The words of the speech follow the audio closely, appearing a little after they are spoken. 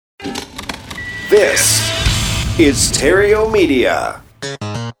This is Terrio Media.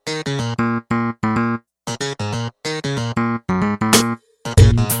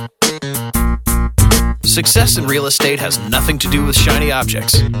 Success in real estate has nothing to do with shiny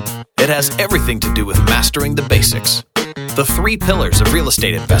objects. It has everything to do with mastering the basics. The 3 pillars of real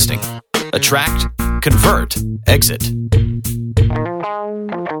estate investing: attract, convert, exit.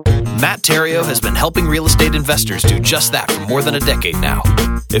 Matt Terrio has been helping real estate investors do just that for more than a decade now.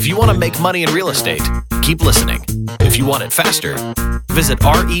 If you want to make money in real estate, keep listening. If you want it faster, visit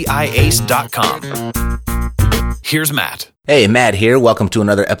reiace.com. Here's Matt. Hey, Matt here. Welcome to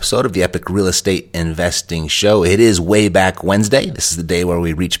another episode of the Epic Real Estate Investing Show. It is Way Back Wednesday. This is the day where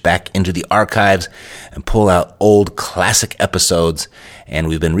we reach back into the archives and pull out old classic episodes. And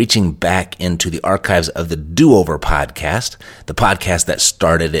we've been reaching back into the archives of the Do-Over podcast, the podcast that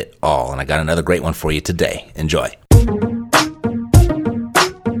started it all. And I got another great one for you today. Enjoy.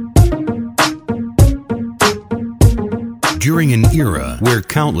 During an era where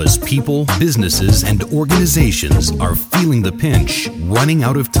countless people, businesses, and organizations are feeling the pinch, running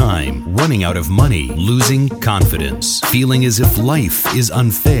out of time, running out of money, losing confidence, feeling as if life is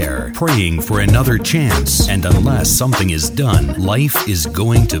unfair, praying for another chance, and unless something is done, life is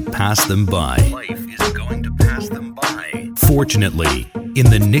going to pass them by. Fortunately, in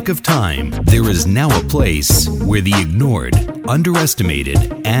the nick of time, there is now a place where the ignored,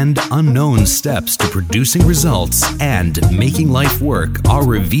 underestimated, and unknown steps to producing results and making life work are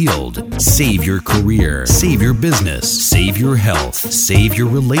revealed. Save your career, save your business, save your health, save your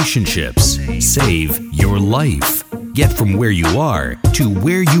relationships, save your life. Get from where you are to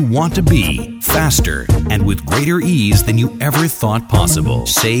where you want to be faster and with greater ease than you ever thought possible.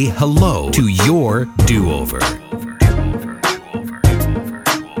 Say hello to your do-over.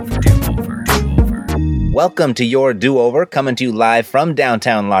 Welcome to Your Do-Over, coming to you live from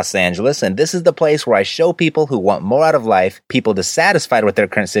downtown Los Angeles, and this is the place where I show people who want more out of life, people dissatisfied with their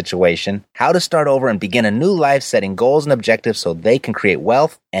current situation, how to start over and begin a new life, setting goals and objectives so they can create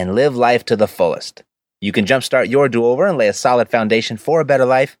wealth and live life to the fullest. You can jumpstart your do-over and lay a solid foundation for a better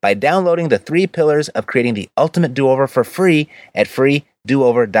life by downloading the 3 pillars of creating the ultimate do-over for free at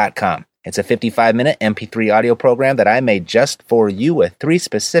freedoover.com. It's a 55-minute MP3 audio program that I made just for you with 3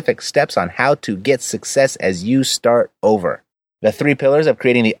 specific steps on how to get success as you start over. The 3 pillars of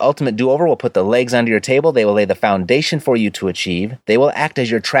creating the ultimate do-over will put the legs under your table. They will lay the foundation for you to achieve. They will act as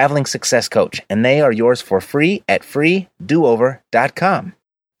your traveling success coach, and they are yours for free at freedoover.com.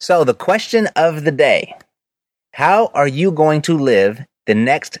 So the question of the day: how are you going to live the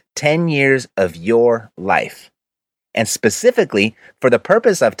next 10 years of your life? And specifically, for the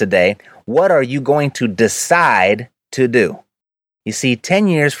purpose of today, what are you going to decide to do? You see, 10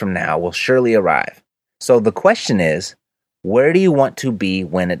 years from now will surely arrive. So the question is, where do you want to be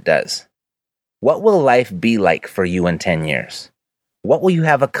when it does? What will life be like for you in 10 years? What will you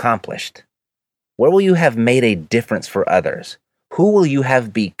have accomplished? Where will you have made a difference for others? Who will you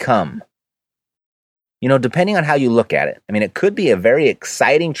have become? You know, depending on how you look at it, it could be a very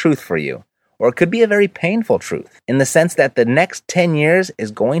exciting truth for you, or it could be a very painful truth, in the sense that the next 10 years is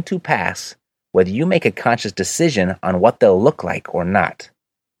going to pass whether you make a conscious decision on what they'll look like or not.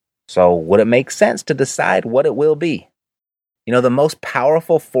 So would it make sense to decide what it will be? You know, the most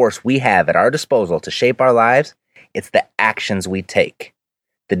powerful force we have at our disposal to shape our lives, it's the actions we take.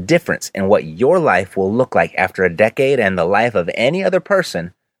 The difference in what your life will look like after a decade and the life of any other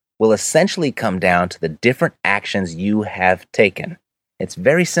person will essentially come down to the different actions you have taken. It's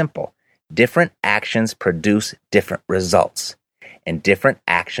very simple. Different actions produce different results, and different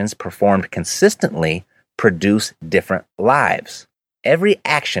actions performed consistently produce different lives. Every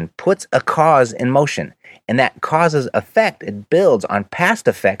action puts a cause in motion, and that cause's effect, it builds on past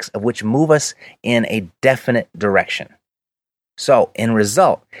effects of which move us in a definite direction. So, in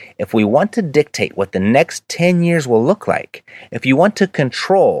result, if we want to dictate what the next 10 years will look like, if you want to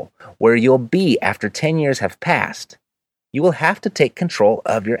control where you'll be after 10 years have passed, you will have to take control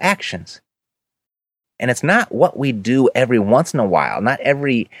of your actions. And it's not what we do every once in a while, not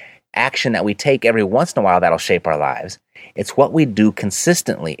every action that we take every once in a while that'll shape our lives. It's what we do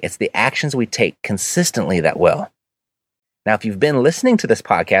consistently. It's the actions we take consistently that will. Now, if you've been listening to this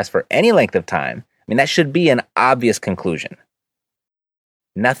podcast for any length of time, that should be an obvious conclusion.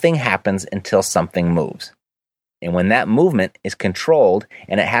 Nothing happens until something moves. And when that movement is controlled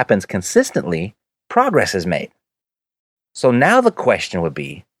and it happens consistently, progress is made. So now the question would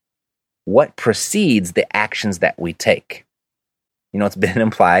be, what precedes the actions that we take? You know, it's been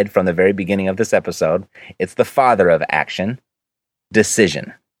implied from the very beginning of this episode, it's the father of action,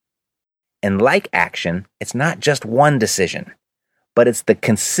 decision. And like action, it's not just one decision. but it's the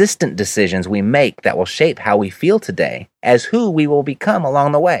consistent decisions we make that will shape how we feel today as who we will become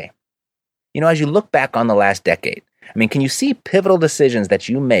along the way. As you look back on the last decade, can you see pivotal decisions that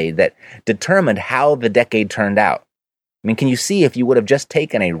you made that determined how the decade turned out? Can you see if you would have just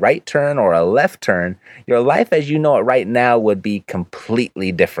taken a right turn or a left turn, your life as you know it right now would be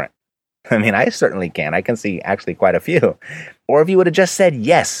completely different? I certainly can. I can see actually quite a few. Or if you would have just said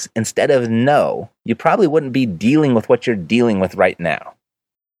yes instead of no, you probably wouldn't be dealing with what you're dealing with right now.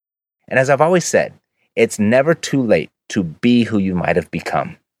 And as I've always said, it's never too late to be who you might have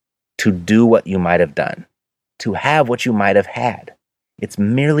become, to do what you might have done, to have what you might have had. It's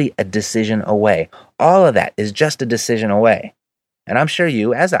merely a decision away. All of that is just a decision away. And I'm sure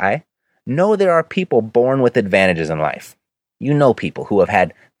you, as I, know there are people born with advantages in life. You know people who have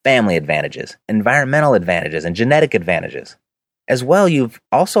had family advantages, environmental advantages, and genetic advantages. As well, you've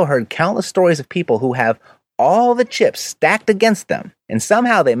also heard countless stories of people who have all the chips stacked against them, and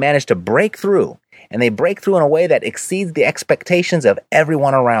somehow they manage to break through, and they break through in a way that exceeds the expectations of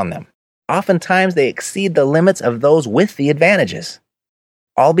everyone around them. Oftentimes, they exceed the limits of those with the advantages.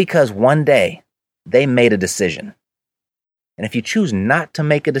 All because one day, they made a decision. And if you choose not to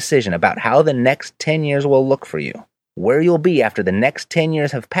make a decision about how the next 10 years will look for you, where you'll be after the next 10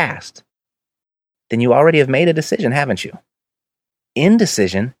 years have passed, then you already have made a decision, haven't you?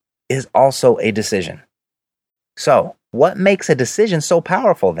 Indecision is also a decision. So, what makes a decision so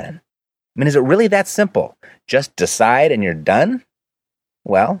powerful then? Is it really that simple? Just decide and you're done?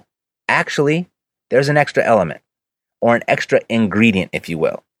 Well, actually, there's an extra element, or an extra ingredient, if you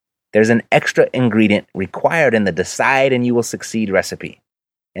will. There's an extra ingredient required in the decide and you will succeed recipe.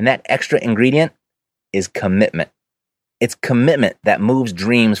 And that extra ingredient is commitment. It's commitment that moves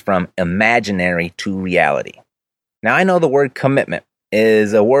dreams from imaginary to reality. Now, I know the word commitment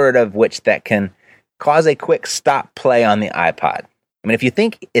is a word of which that can cause a quick stop play on the iPod. If you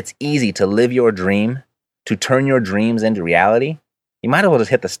think it's easy to live your dream, to turn your dreams into reality, you might as well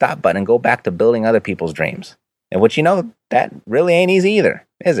just hit the stop button and go back to building other people's dreams. And that really ain't easy either,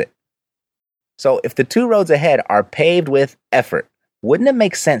 is it? So if the two roads ahead are paved with effort, wouldn't it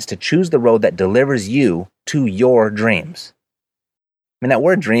make sense to choose the road that delivers you to your dreams? That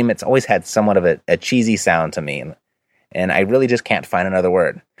word dream, it's always had somewhat of a cheesy sound to me, and I really just can't find another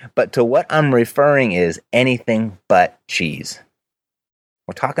word. But to what I'm referring is anything but cheese.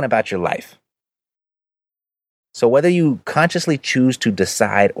 We're talking about your life. So whether you consciously choose to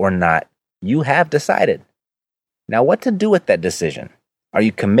decide or not, you have decided. Now, what to do with that decision? Are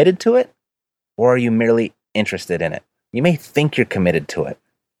you committed to it, or are you merely interested in it? You may think you're committed to it.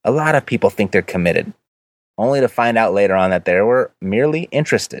 A lot of people think they're committed, only to find out later on that they were merely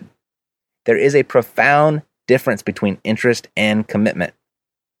interested. There is a profound difference between interest and commitment.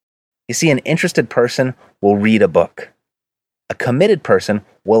 You see, an interested person will read a book. A committed person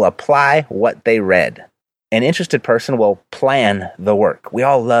will apply what they read. An interested person will plan the work. We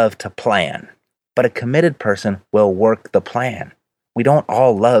all love to plan, but a committed person will work the plan. We don't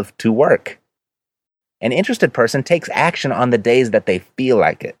all love to work. An interested person takes action on the days that they feel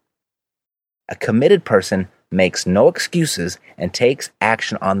like it. A committed person makes no excuses and takes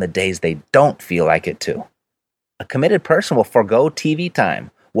action on the days they don't feel like it too. A committed person will forego TV time,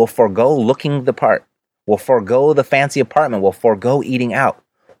 will forego looking the part, will forego the fancy apartment, will forego eating out,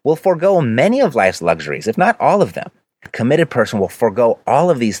 will forego many of life's luxuries, if not all of them. A committed person will forego all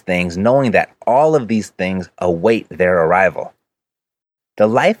of these things knowing that all of these things await their arrival. The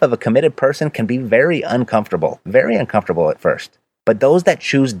life of a committed person can be very uncomfortable at first. But those that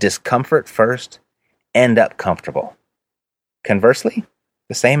choose discomfort first end up comfortable. Conversely,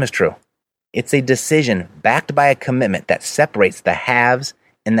 the same is true. It's a decision backed by a commitment that separates the haves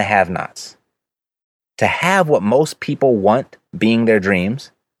and the have-nots. To have what most people want, being their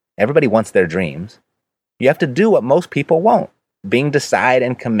dreams, everybody wants their dreams, you have to do what most people won't, being decide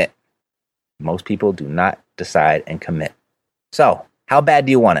and commit. Most people do not decide and commit. So, how bad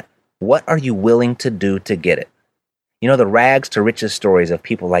do you want it? What are you willing to do to get it? The rags to riches stories of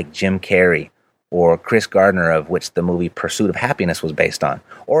people like Jim Carrey or Chris Gardner, of which the movie Pursuit of Happiness was based on,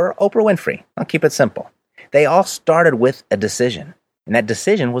 or Oprah Winfrey. I'll keep it simple. They all started with a decision, and that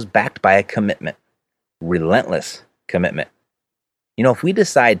decision was backed by a commitment. Relentless commitment. If we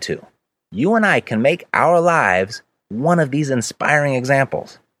decide to, you and I can make our lives one of these inspiring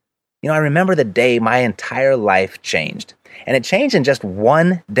examples. I remember the day my entire life changed. And it changed in just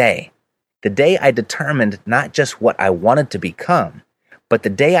one day. The day I determined not just what I wanted to become, but the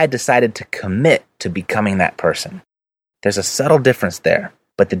day I decided to commit to becoming that person. There's a subtle difference there,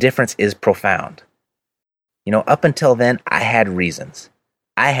 but the difference is profound. Up until then, I had reasons.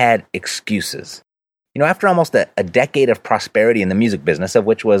 I had excuses. After almost a decade of prosperity in the music business, of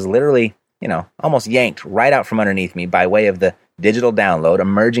which was literally, almost yanked right out from underneath me by way of the digital download,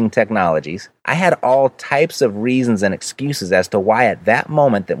 emerging technologies, I had all types of reasons and excuses as to why at that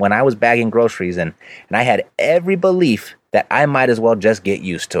moment that when I was bagging groceries and I had every belief that I might as well just get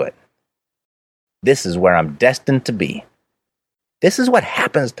used to it. This is where I'm destined to be. This is what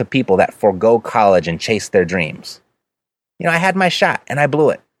happens to people that forego college and chase their dreams. I had my shot and I blew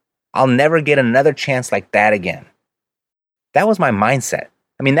it. I'll never get another chance like that again. That was my mindset.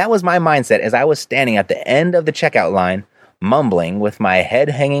 That was my mindset as I was standing at the end of the checkout line, mumbling with my head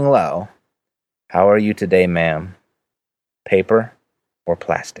hanging low. How are you today, ma'am? Paper or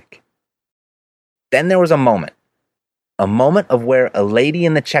plastic? Then there was a moment of where a lady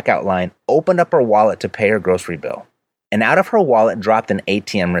in the checkout line opened up her wallet to pay her grocery bill, and out of her wallet dropped an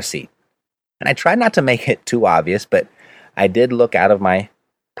ATM receipt. And I tried not to make it too obvious, but I did look out of my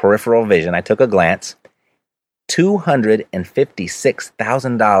peripheral vision. I took a glance.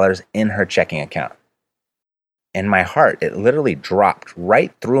 $256,000 in her checking account. And my heart, it literally dropped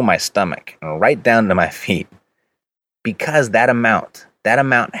right through my stomach and right down to my feet. Because that amount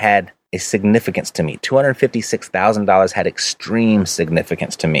had a significance to me. $256,000 had extreme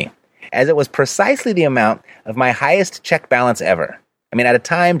significance to me, as it was precisely the amount of my highest check balance ever. At a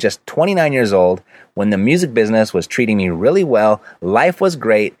time just 29 years old, when the music business was treating me really well, life was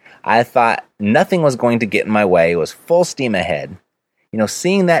great, I thought nothing was going to get in my way. It was full steam ahead.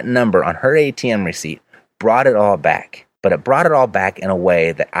 Seeing that number on her ATM receipt brought it all back. But it brought it all back in a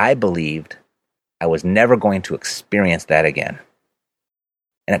way that I believed I was never going to experience that again.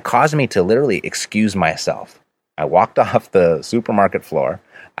 And it caused me to literally excuse myself. I walked off the supermarket floor.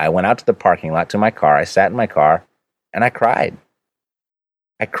 I went out to the parking lot to my car. I sat in my car and I cried.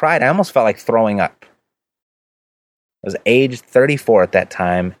 I almost felt like throwing up. I was age 34 at that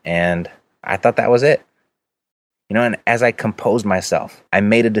time, and I thought that was it. And as I composed myself, I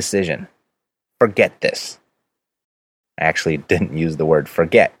made a decision. Forget this. I actually didn't use the word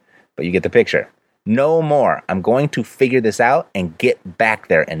forget, but you get the picture. No more. I'm going to figure this out and get back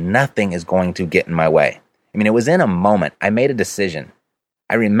there, and nothing is going to get in my way. It was in a moment. I made a decision.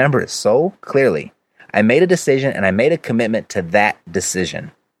 I remember it so clearly. I made a decision, and I made a commitment to that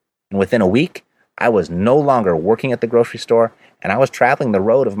decision. And within a week, I was no longer working at the grocery store, and I was traveling the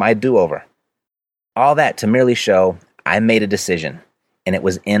road of my do-over. All that to merely show I made a decision, and it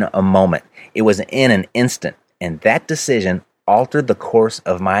was in a moment. It was in an instant, and that decision altered the course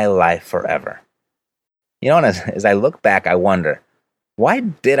of my life forever. And as I look back, I wonder, why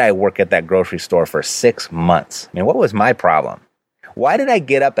did I work at that grocery store for 6 months? What was my problem? Why did I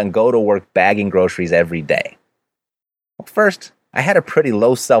get up and go to work bagging groceries every day? Well, first, I had a pretty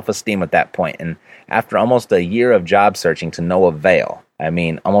low self-esteem at that point, and after almost a year of job searching to no avail,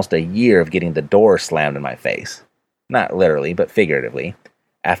 almost a year of getting the door slammed in my face, not literally, but figuratively,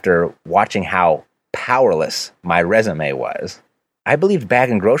 after watching how powerless my resume was, I believed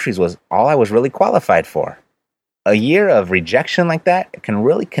bagging groceries was all I was really qualified for. A year of rejection like that can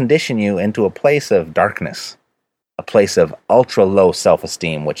really condition you into a place of darkness, a place of ultra-low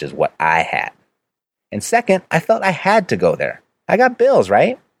self-esteem, which is what I had. And second, I felt I had to go there. I got bills,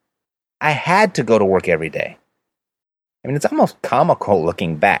 right? I had to go to work every day. It's almost comical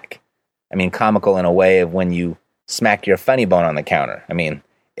looking back. Comical in a way of when you smack your funny bone on the counter.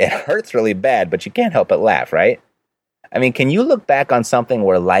 It hurts really bad, but you can't help but laugh, right? Can you look back on something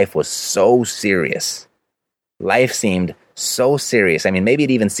where life was so serious? Life seemed so serious. Maybe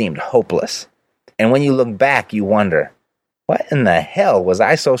it even seemed hopeless. And when you look back, you wonder, what in the hell was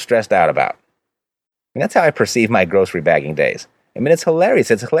I so stressed out about? That's how I perceive my grocery bagging days. It's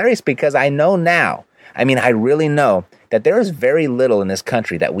hilarious. It's hilarious because I know now, I really know that there is very little in this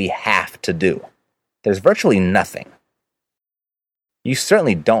country that we have to do. There's virtually nothing. You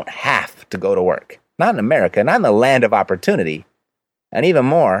certainly don't have to go to work. Not in America, not in the land of opportunity. And even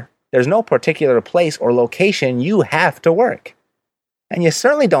more, there's no particular place or location you have to work. And you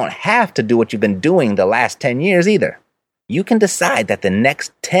certainly don't have to do what you've been doing the last 10 years either. You can decide that the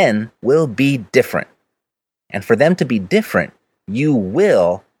next 10 will be different. And for them to be different, you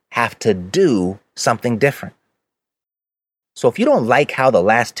will have to do something different. So if you don't like how the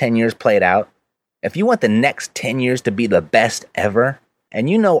last 10 years played out, if you want the next 10 years to be the best ever, and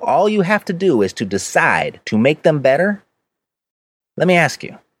you know all you have to do is to decide to make them better, let me ask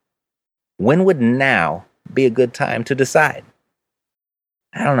you, when would now be a good time to decide?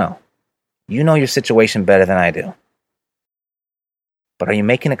 I don't know. You know your situation better than I do. But are you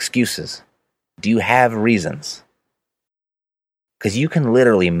making excuses? Do you have reasons? Because you can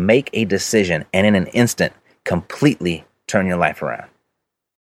literally make a decision and in an instant completely turn your life around.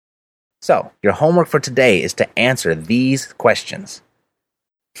 So, your homework for today is to answer these questions.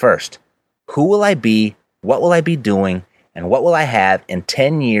 First, who will I be, what will I be doing, and what will I have in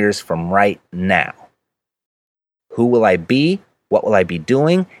 10 years from right now? Who will I be, what will I be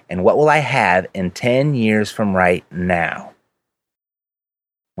doing, and what will I have in 10 years from right now?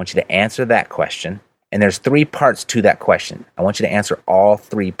 I want you to answer that question. And there's 3 parts to that question. I want you to answer all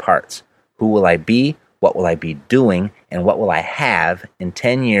 3 parts. Who will I be? What will I be doing? And what will I have in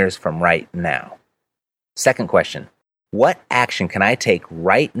 10 years from right now? Second question. What action can I take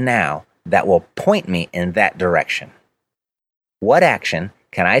right now that will point me in that direction? What action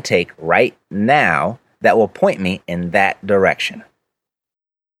can I take right now that will point me in that direction?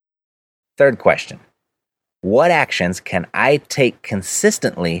 Third question. What actions can I take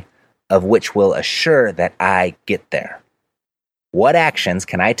consistently of which will assure that I get there? What actions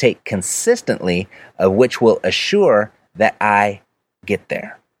can I take consistently of which will assure that I get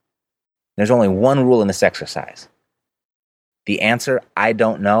there? There's only one rule in this exercise. The answer, I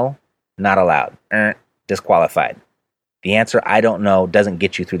don't know, not allowed. Disqualified. The answer, I don't know, doesn't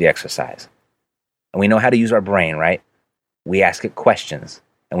get you through the exercise. And we know how to use our brain, right? We ask it questions.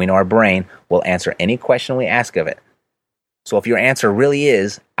 And we know our brain will answer any question we ask of it. So if your answer really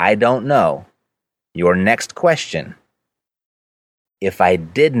is, I don't know, your next question, if I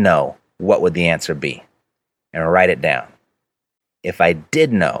did know, what would the answer be? And write it down. If I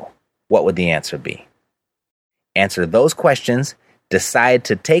did know, what would the answer be? Answer those questions, decide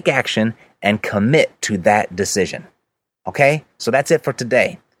to take action, and commit to that decision. Okay? So that's it for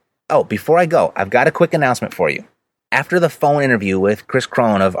today. Oh, before I go, I've got a quick announcement for you. After the phone interview with Chris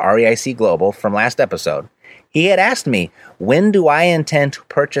Crone of REIC Global from last episode, he had asked me, when do I intend to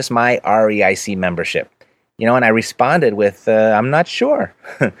purchase my REIC membership? And I responded with, I'm not sure.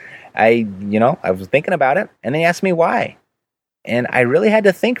 I was thinking about it, and they asked me why. And I really had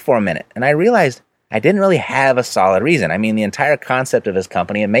to think for a minute, and I realized I didn't really have a solid reason. I mean, the entire concept of his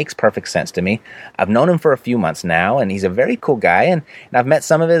company, it makes perfect sense to me. I've known him for a few months now, and he's a very cool guy, and I've met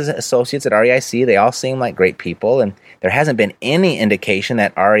some of his associates at REIC. They all seem like great people, and there hasn't been any indication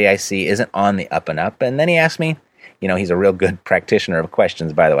that REIC isn't on the up and up. And then he asked me, he's a real good practitioner of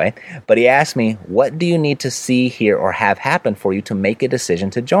questions, by the way, but he asked me, what do you need to see, hear, or have happen for you to make a decision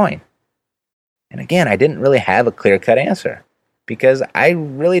to join? And again, I didn't really have a clear-cut answer, because I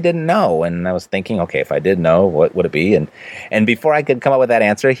really didn't know. And I was thinking, okay, if I did know, what would it be? And before I could come up with that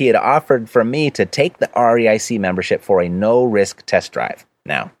answer, he had offered for me to take the REIC membership for a no-risk test drive.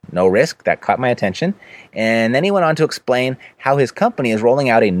 Now, no risk, that caught my attention. And then he went on to explain how his company is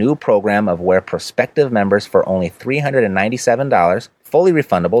rolling out a new program of where prospective members for only $397, fully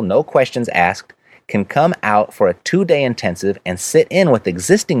refundable, no questions asked, can come out for a 2-day intensive and sit in with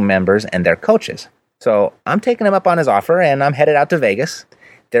existing members and their coaches. So I'm taking him up on his offer, and I'm headed out to Vegas.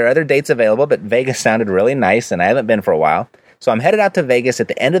 There are other dates available, but Vegas sounded really nice, and I haven't been for a while. So I'm headed out to Vegas at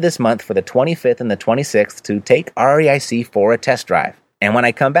the end of this month for the 25th and the 26th to take REIC for a test drive. And when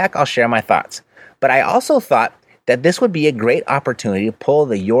I come back, I'll share my thoughts. But I also thought that this would be a great opportunity to pull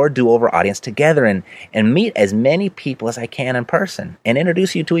the Your Do-Over audience together and meet as many people as I can in person and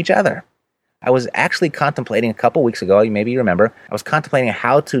introduce you to each other. I was actually contemplating a couple weeks ago, maybe you remember, I was contemplating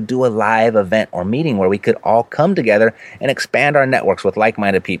how to do a live event or meeting where we could all come together and expand our networks with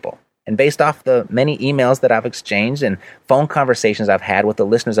like-minded people. And based off the many emails that I've exchanged and phone conversations I've had with the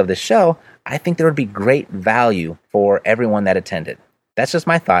listeners of this show, I think there would be great value for everyone that attended. That's just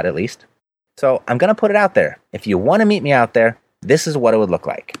my thought, at least. So I'm going to put it out there. If you want to meet me out there, this is what it would look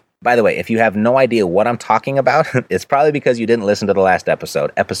like. By the way, if you have no idea what I'm talking about, it's probably because you didn't listen to the last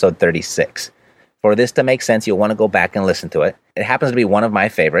episode, episode 36. For this to make sense, you'll want to go back and listen to it. It happens to be one of my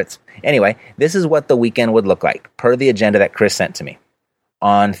favorites. Anyway, this is what the weekend would look like, per the agenda that Chris sent to me.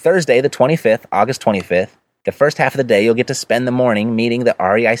 On Thursday, the 25th, August 25th, the first half of the day, you'll get to spend the morning meeting the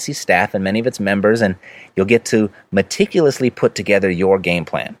REIC staff and many of its members, and you'll get to meticulously put together your game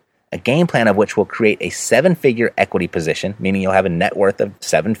plan. A game plan of which will create a 7-figure equity position, meaning you'll have a net worth of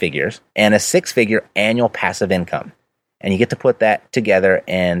 7 figures, and a 6-figure annual passive income. And you get to put that together,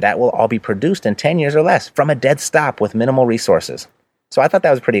 and that will all be produced in 10 years or less from a dead stop with minimal resources. So I thought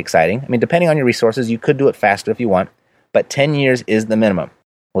that was pretty exciting. I mean, depending on your resources, you could do it faster if you want, but 10 years is the minimum.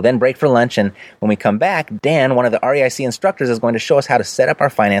 We'll then break for lunch, and when we come back, Dan, one of the REIC instructors, is going to show us how to set up our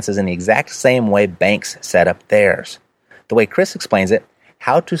finances in the exact same way banks set up theirs. The way Chris explains it,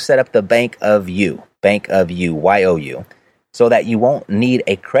 how to set up the Bank of You, YOU, so that you won't need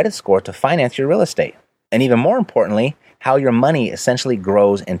a credit score to finance your real estate. And even more importantly, how your money essentially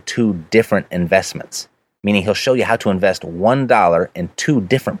grows in 2 different investments. meaning he'll show you how to invest $1 in 2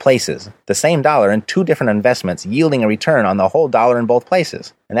 different places, the same dollar in 2 different investments, yielding a return on the whole dollar in both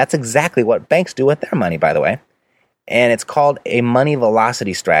places. And that's exactly what banks do with their money, by the way. And it's called a money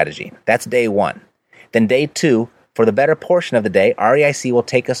velocity strategy. That's day 1. Then day 2, for the better portion of the day, REIC will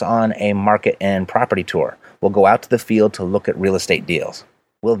take us on a market and property tour. We'll go out to the field to look at real estate deals.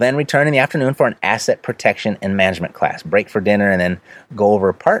 We'll then return in the afternoon for an asset protection and management class, break for dinner, and then go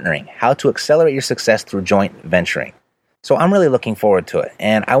over partnering, how to accelerate your success through joint venturing. So I'm really looking forward to it,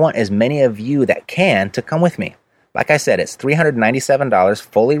 and I want as many of you that can to come with me. Like I said, it's $397,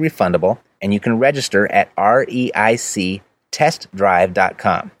 fully refundable, and you can register at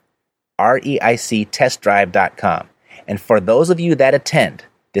REICtestdrive.com. REICtestdrive.com. And for those of you that attend,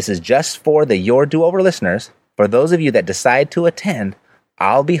 this is just for the Your Do-Over listeners. For those of you that decide to attend,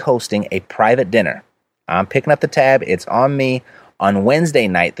 I'll be hosting a private dinner. I'm picking up the tab. It's on me on Wednesday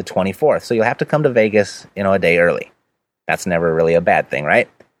night, the 24th. So you'll have to come to Vegas, a day early. That's never really a bad thing, right?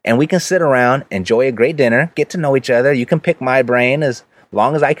 And we can sit around, enjoy a great dinner, get to know each other. You can pick my brain as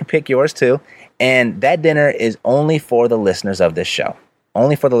long as I can pick yours too. And that dinner is only for the listeners of this show.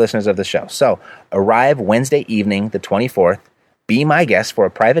 Only for the listeners of the show. So arrive Wednesday evening, the 24th. Be my guest for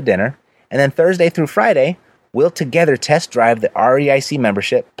a private dinner. And then Thursday through Friday, we'll together test drive the REIC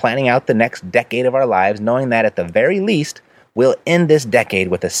membership, planning out the next decade of our lives, knowing that at the very least, we'll end this decade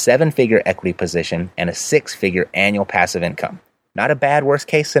with a 7-figure equity position and a 6-figure annual passive income. Not a bad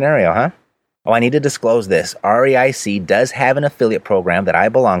worst-case scenario, huh? Oh, I need to disclose this. REIC does have an affiliate program that I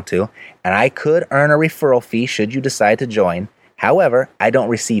belong to, and I could earn a referral fee should you decide to join. However, I don't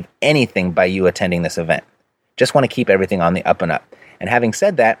receive anything by you attending this event. Just want to keep everything on the up and up. And having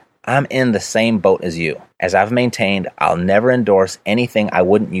said that, I'm in the same boat as you. As I've maintained, I'll never endorse anything I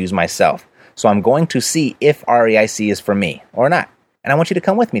wouldn't use myself. So I'm going to see if REIC is for me or not. And I want you to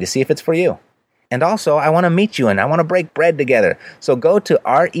come with me to see if it's for you. And also, I want to meet you and I want to break bread together. So go to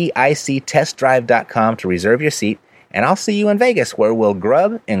REICtestdrive.com to reserve your seat. And I'll see you in Vegas where we'll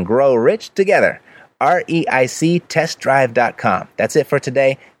grub and grow rich together. REICtestdrive.com. That's it for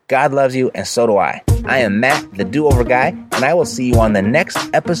today. God loves you, and so do I. I am Matt, the Do-Over Guy, and I will see you on the next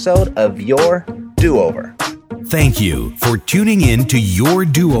episode of Your Do-Over. Thank you for tuning in to Your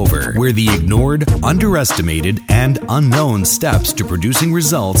Do-Over, where the ignored, underestimated, and unknown steps to producing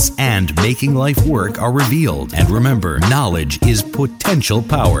results and making life work are revealed. And remember, knowledge is potential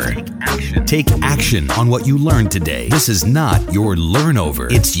power. Take action on what you learned today. This is not your learn-over.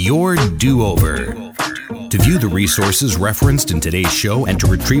 It's your do-over. To view the resources referenced in today's show and to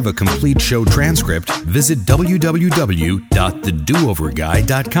retrieve a complete show transcript, visit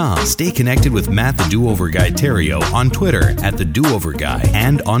www.thedooverguy.com. Stay connected with Matt the Do-Over Guy Terrio on Twitter at The Do-Over Guy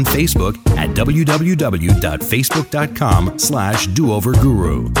and on Facebook at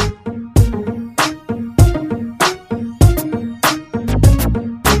www.facebook.com/dooverguru.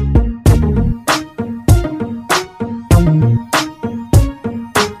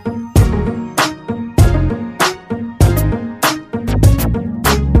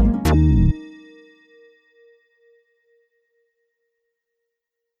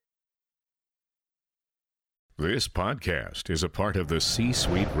 This podcast is a part of the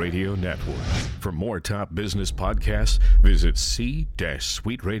C-Suite Radio Network. For more top business podcasts, visit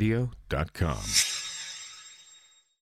c-suiteradio.com.